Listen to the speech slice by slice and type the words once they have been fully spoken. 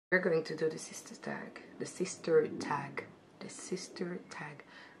We're going to do the sister tag. The sister tag. The sister tag.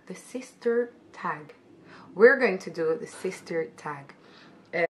 The sister tag. We're going to do the sister tag.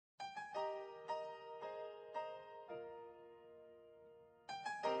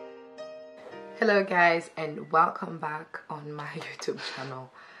 Hello guys, and welcome back on my YouTube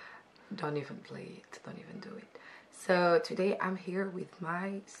channel. Don't even play it, don't even do it. So today I'm here with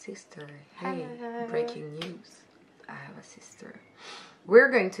my sister. Hey, hello. Breaking news, I have a sister.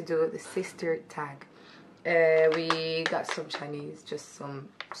 We're going to do the sister tag. We got some Chinese, just some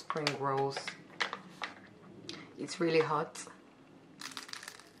spring rolls. It's really hot.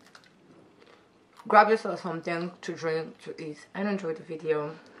 Grab yourself something to drink, to eat, and enjoy the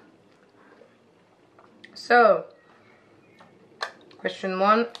video. So, question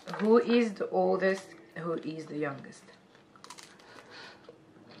 1, who is the oldest, who is the youngest?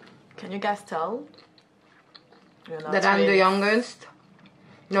 Can you guys tell? That I'm the youngest?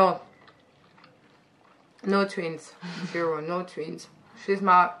 No. No twins. 0, no twins. She's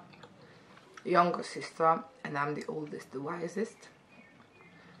my younger sister, and I'm the oldest, the wisest.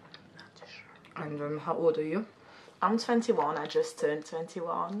 And how old are you? I'm 21, I just turned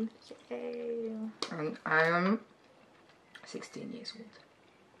 21. Yay. And I am 16 years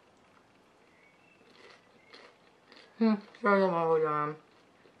old. Tell them how old I am.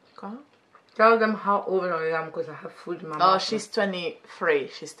 Okay. Tell them how old I am because I have food in my mouth. Oh, she's 23.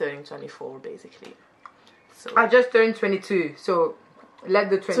 She's turning 24 basically. So I just turned 22, so let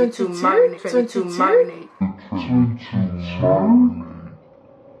the 22 marinate. 22 marinate.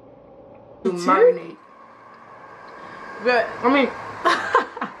 To marinate. But I mean,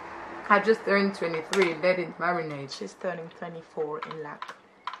 I just turned 23. Let it marinate. She's turning 24 in like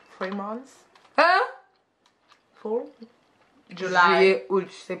 3 months. Huh? 4? July. Juillet, août,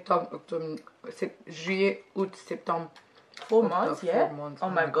 septembre, octobre. Juillet, août, septembre. 4 months, yeah? 4 months. Oh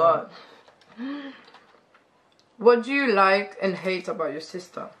my god. What do you like and hate about your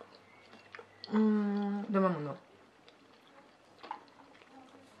sister? What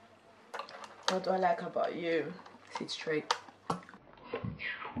do I like about you? Sit straight.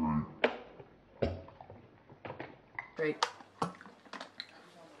 Straight.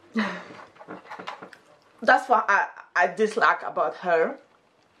 That's what I dislike about her.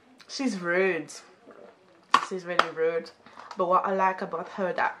 She's rude. She's really rude. But what I like about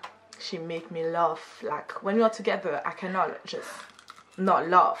her, that she make me laugh. Like when we are together, I cannot just not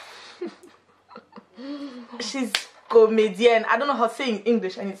laugh. She's comedian. I don't know how to say in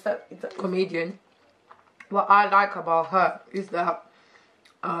English, and it's a comedian. What I like about her is that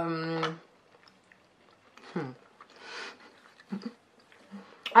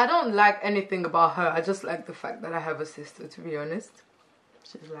I don't like anything about her. I just like the fact that I have a sister, to be honest.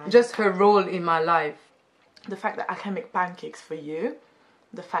 She's like, just her role in my life. The fact that I can make pancakes for you.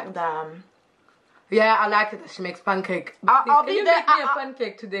 The fact that yeah, I like it that she makes pancake. I'll Can be you there. make me a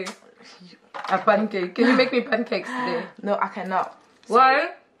pancake today? A pancake. Can you make me pancakes today? No, I cannot.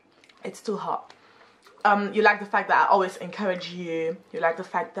 Why? It's too hot. You like the fact that I always encourage you. You like the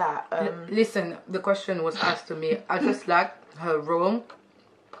fact that listen, the question was asked to me. I just like her role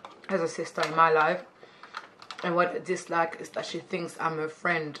as a sister in my life. And what I dislike is that she thinks I'm her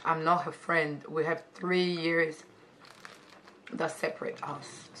friend. I'm not her friend. We have 3 years that separate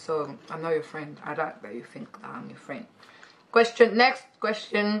us. So I'm not your friend. I like that you think that I'm your friend. Next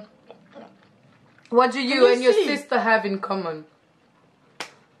question. What do you and your sister have in common?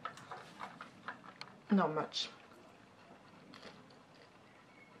 Not much.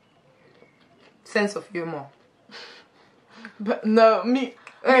 Sense of humor. But no, me.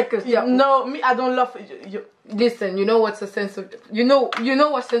 Yeah. No, me. I don't love you. Listen, you know what's a sense of you know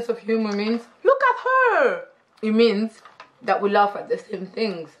what sense of humor means? Look at her. It means that we laugh at the same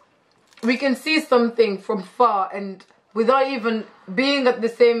things. We can see something from far and without even being at the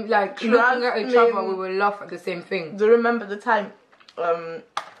same, like looking at each other, we will laugh at the same thing. Do you remember the time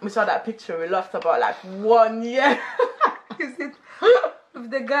we saw that picture? We laughed about like 1 year. Is it of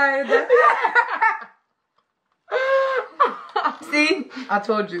the guy that see? I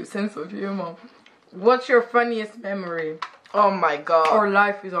told you, sense of humor. What's your funniest memory? Oh my god. Our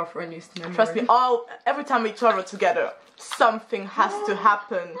life is our funniest memory. Trust me, every time we travel together, something has to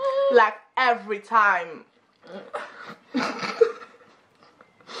happen. Like every time.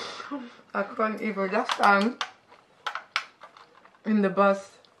 I can't even. Last time in the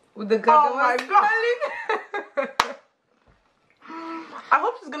bus with the guy. Oh my god. I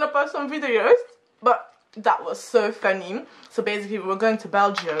hope she's gonna post some videos, but that was so funny. So basically we were going to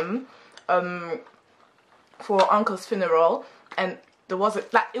Belgium for uncle's funeral, and there was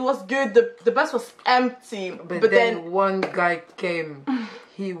it was good. The bus was empty, but then one guy came.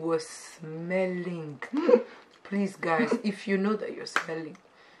 He was smelling. Please, guys, if you know that you're smelling,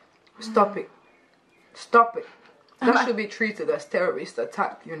 stop it. Stop it. That should be treated as terrorist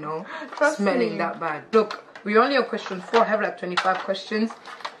attack, you know. Trust smelling me. that bad. Look, we only on question 4. I have like 25 questions.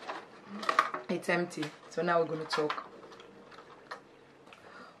 It's empty. So now we're going to talk.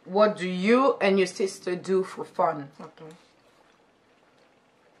 What do you and your sister do for fun? Okay.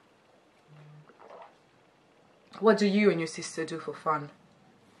 What do you and your sister do for fun?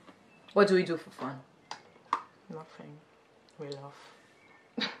 What do we do for fun? Nothing. We laugh.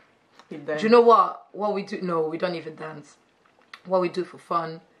 Do you know what we do? No, we don't even dance. What we do for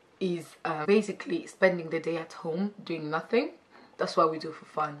fun is basically spending the day at home doing nothing. That's what we do for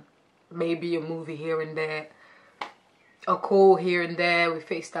fun. Maybe a movie here and there, a call here and there. We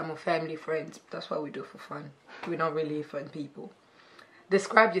FaceTime with family, friends. That's what we do for fun. We're not really fun people.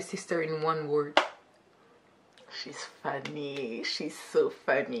 Describe your sister in one word. She's funny. She's so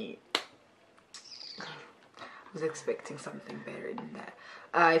funny. I was expecting something better than that.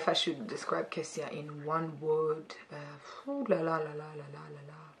 If I should describe Quessia in one word, la la la la la la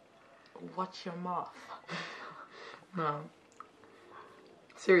la. Watch your mouth. No.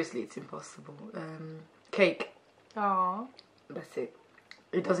 Seriously, it's impossible. Cake. Aww. That's it.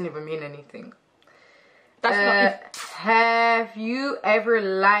 It doesn't even mean anything. That's not. Have you ever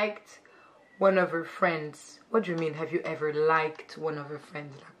liked one of her friends? What do you mean? Have you ever liked one of her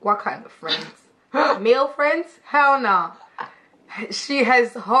friends? Like, what kind of friends? Male friends? Hell no. She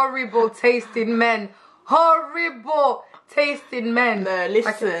has horrible taste in men. Horrible taste in men. No,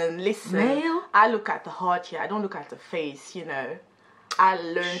 listen. Male? I look at the heart here. I don't look at the face, you know. I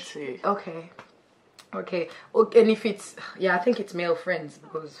learn to. Okay. And if it's... Yeah, I think it's male friends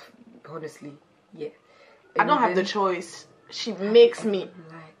because, honestly, yeah. I don't have the choice. She makes me...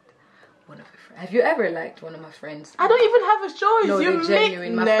 One of her friends. Have you ever liked one of my friends? I don't even have a choice. No, they're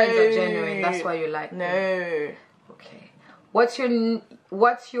genuine. My friends are genuine. That's why you like no. them. Okay. What's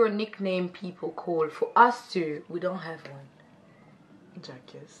your nickname people call? For us two, we don't have one.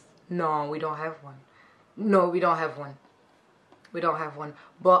 Jackass. No, we don't have one. No, we don't have one. We don't have one.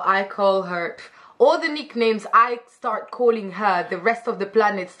 But I call her... All the nicknames I start calling her, the rest of the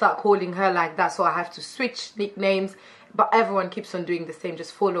planet start calling her like that. So I have to switch nicknames. But everyone keeps on doing the same,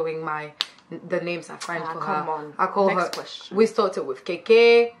 just following the names I find for her. Come on. I call Next her. Question. We started with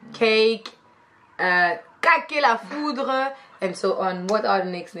Keke, Cake, Kake la Foudre, and so on. What are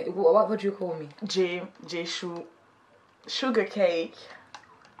the next names? What would you call me? J Shu, Sugar Cake.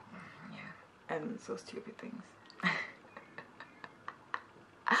 Yeah. And So stupid things.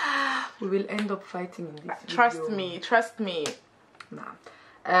 We will end up fighting in this trust video. Trust me.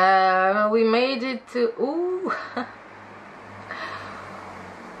 Nah. We made it to... Ooh.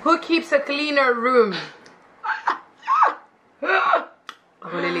 Who keeps a cleaner room?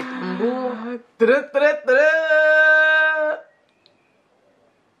 Roulez les tambours.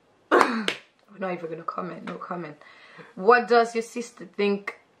 We're not even gonna comment. No comment. What does your sister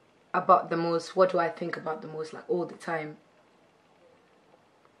think about the most? What do I think about the most? Like all the time.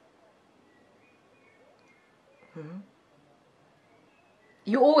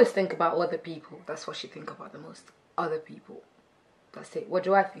 You always think about other people. That's what she think about the most. Other people. That's it. What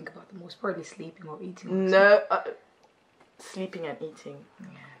do I think about the most? Probably sleeping or eating. No, sleeping and eating. Yeah.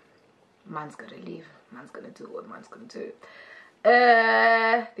 Man's gotta leave. Man's gonna do what man's gonna do.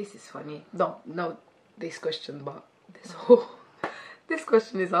 This is funny. No, this question, but this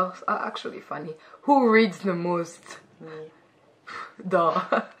question is actually funny. Who reads the most? Me.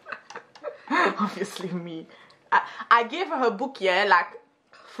 Duh. Obviously me. I gave her book, yeah, like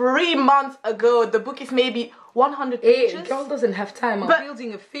 3 months ago. The book is maybe 100 pages. Hey, girl doesn't have time. I'm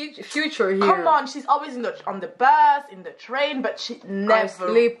building a future here. Come on, she's always on the bus, in the train, but she never... I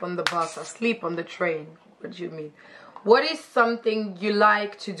sleep on the bus. I sleep on the train. What do you mean? What is something you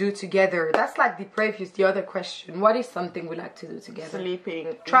like to do together? That's like the other question. What is something we like to do together?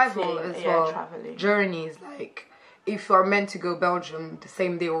 Sleeping. Travel eating, as well. Traveling. Journeys, like if you are meant to go Belgium the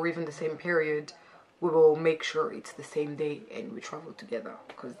same day or even the same period, we will make sure it's the same day and we travel together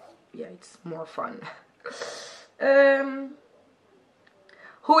because yeah, it's more fun.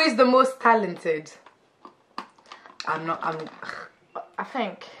 Who is the most talented? I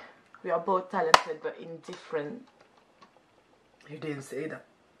think we are both talented, but in different... You didn't say that.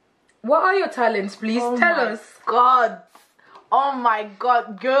 What are your talents, please? Tell us. Oh my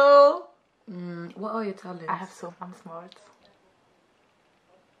god, girl. What are your talents? I'm smart.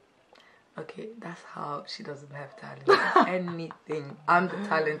 Okay, that's how she doesn't have talent. Anything. I'm the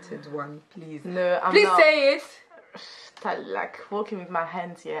talented one, please. No, I'm please not. Say it. Like walking with my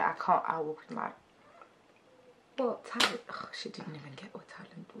hands, yeah, I can't. I walk with my... well, talent. Oh, she didn't even get what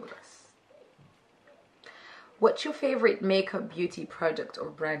talent was. What's your favorite makeup beauty product or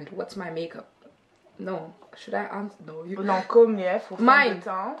brand? What's my makeup? No, should I answer? No, you. Lancôme, yeah, for Mine.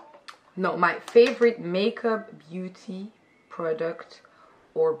 temps. No, my favorite makeup beauty product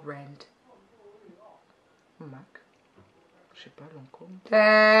or brand. MAC. Je sais pas, Lancôme.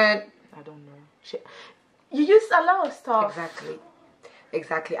 I don't know. You use a lot of stuff.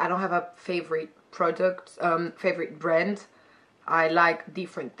 Exactly. I don't have a favorite product, favorite brand. I like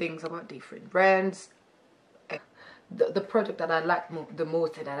different things about different brands. The product that I like the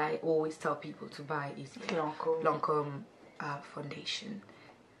most and that I always tell people to buy is Lancôme foundation.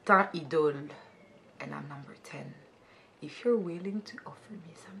 Teint Idole, and I'm number 10. If you're willing to offer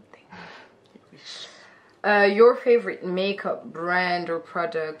me something. Your favorite makeup brand or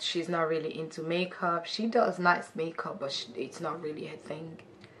product? She's not really into makeup. She does nice makeup, but it's not really her thing.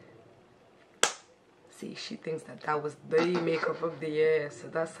 See, she thinks that was the makeup of the year, so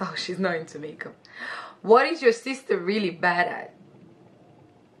that's how she's not into makeup. What is your sister really bad at?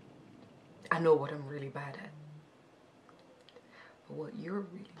 I know what I'm really bad at. But what you're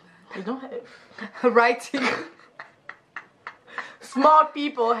really bad at? You don't have writing. Smart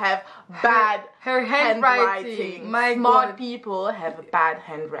people have bad her handwriting. Smart people have bad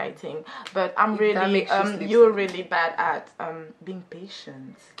handwriting, but I'm really you're really bad at being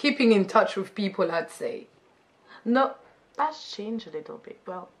patient. Keeping in touch with people, I'd say. No, that's changed a little bit.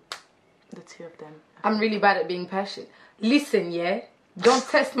 Well, the two of them. I'm really bad at being patient. Listen, yeah, don't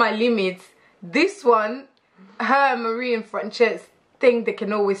test my limits. This one, her, Marie, and Frances think they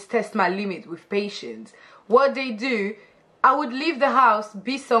can always test my limit with patience. What they do, I would leave the house,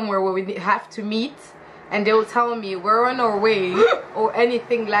 be somewhere where we have to meet, and they will tell me we're on our way or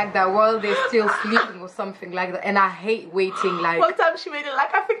anything like that while they're still sleeping or something like that. And I hate waiting. Like one time she waited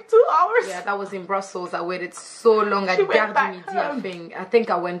like I think 2 hours. Yeah, that was in Brussels. I waited so long at Gare du Midi thing. I think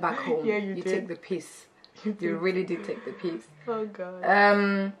I went back home. Yeah, you did. Take the piss. You really did take the piss. Oh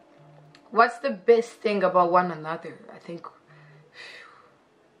God. What's the best thing about one another? I think.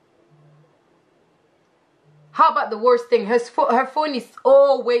 How about the worst thing? Her phone is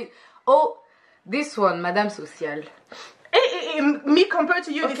always... Oh, this one, Madame Social. Me compared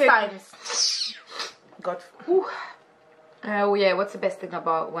to you this time. God. Oh yeah, what's the best thing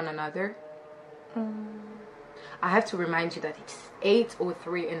about one another? I have to remind you that it's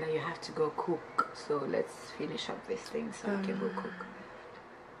 8:03 and that you have to go cook. So let's finish up this thing so we can go cook.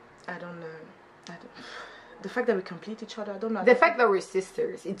 I don't know. The fact that we complete each other, I don't know. The fact that we're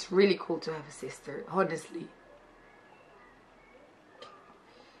sisters, it's really cool to have a sister, honestly.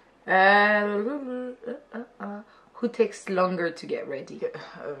 Who takes longer to get ready?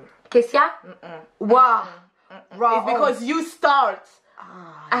 Quessia? Wow. It's because you start.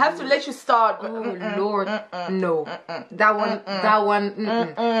 I have to let you start. Oh Lord, no. That one,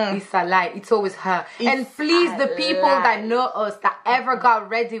 it's a lie. It's always her. And please, the people that know us, that ever got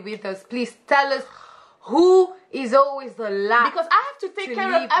ready with us, please tell us who is always the last. Because I have to take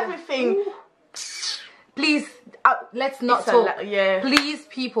care of everything. Please, let's not talk. Please,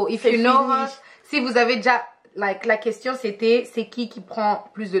 people, if you know her, si vous avez déjà... Like, la question c'était, c'est qui prend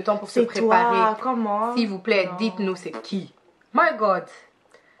plus de temps pour se préparer? Comment? S'il vous plaît, dites-nous c'est qui. My God.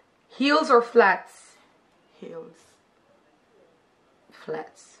 Heels or flats? Heels.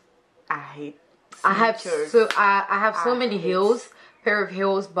 Flats. I hate sneakers. I have so many heels, pair of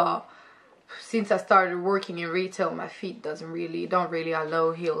heels, but since I started working in retail, my feet don't really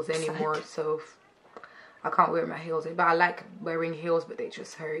allow heels anymore, so I can't wear my heels. But I like wearing heels, but they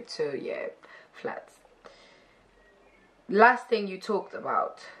just hurt, so yeah, flats. Last thing you talked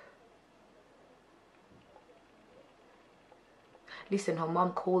about. Listen, her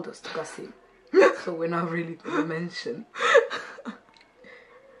mom called us to gossip, so we're not really going to mention.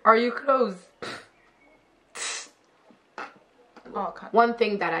 Are you close? Oh, one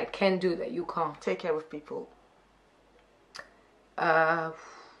thing that I can do that you can't. Take care of people.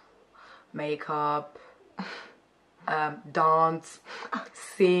 Makeup, dance,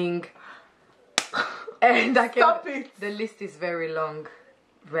 sing, and I can. Stop it. The list is very long,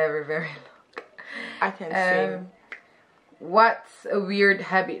 very long. I can sing. What's a weird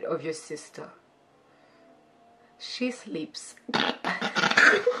habit of your sister? She sleeps.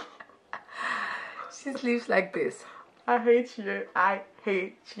 She sleeps like this. I hate you. I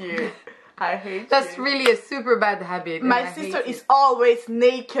hate you. I hate That's really a super bad habit. My sister is always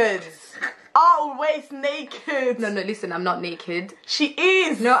naked. Always naked. No, listen, I'm not naked. She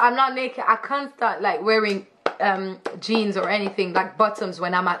is. No, I'm not naked. I can't start like wearing jeans or anything like bottoms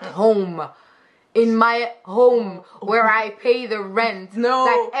when I'm at home. in my home where I pay the rent. No,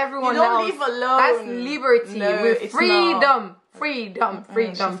 like everyone you don't else. live alone. That's liberty. No, with it's freedom. not. Freedom.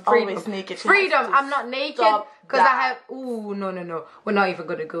 She's always naked. She Freedom. has to I'm not naked stop because I that. have. Ooh, no. We're not even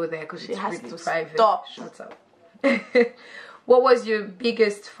gonna go there because She it's has really to private. stop. Shut up. What was your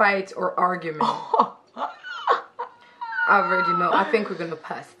biggest fight or argument? I already know. I think we're gonna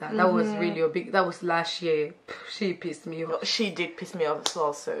pass that. That was really a big. That was last year. She pissed me off. She did piss me off as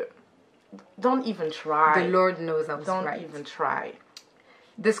well. So don't even try. The Lord knows I was Don't right. even try.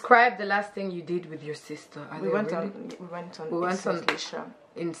 Describe the last thing you did with your sister. We went on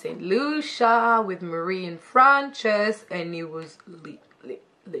in St. Lucia with Marie and Frances, and it was lit.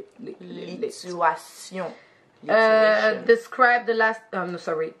 Lituation. Describe the last. No,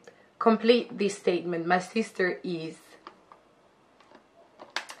 sorry. Complete this statement. My sister is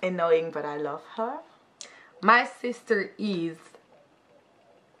annoying, but I love her. My sister is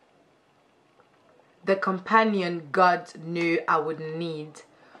the companion God knew I would need.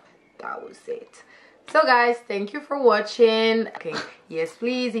 That was it. So guys, thank you for watching. Okay, yes,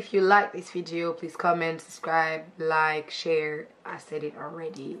 please, if you like this video, please comment, subscribe, like, share. I said it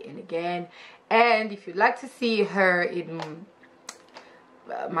already and again. And if you'd like to see her in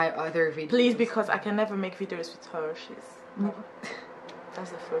my other videos, please, because I can never make videos with her. She's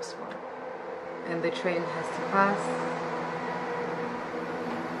that's the first one. And the train has to pass.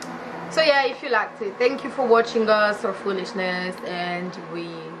 So yeah, if you liked it, thank you for watching us or foolishness, and we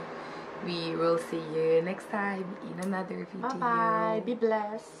will see you next time in another video. Bye bye. Be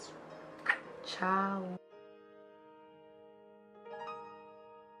blessed. Ciao.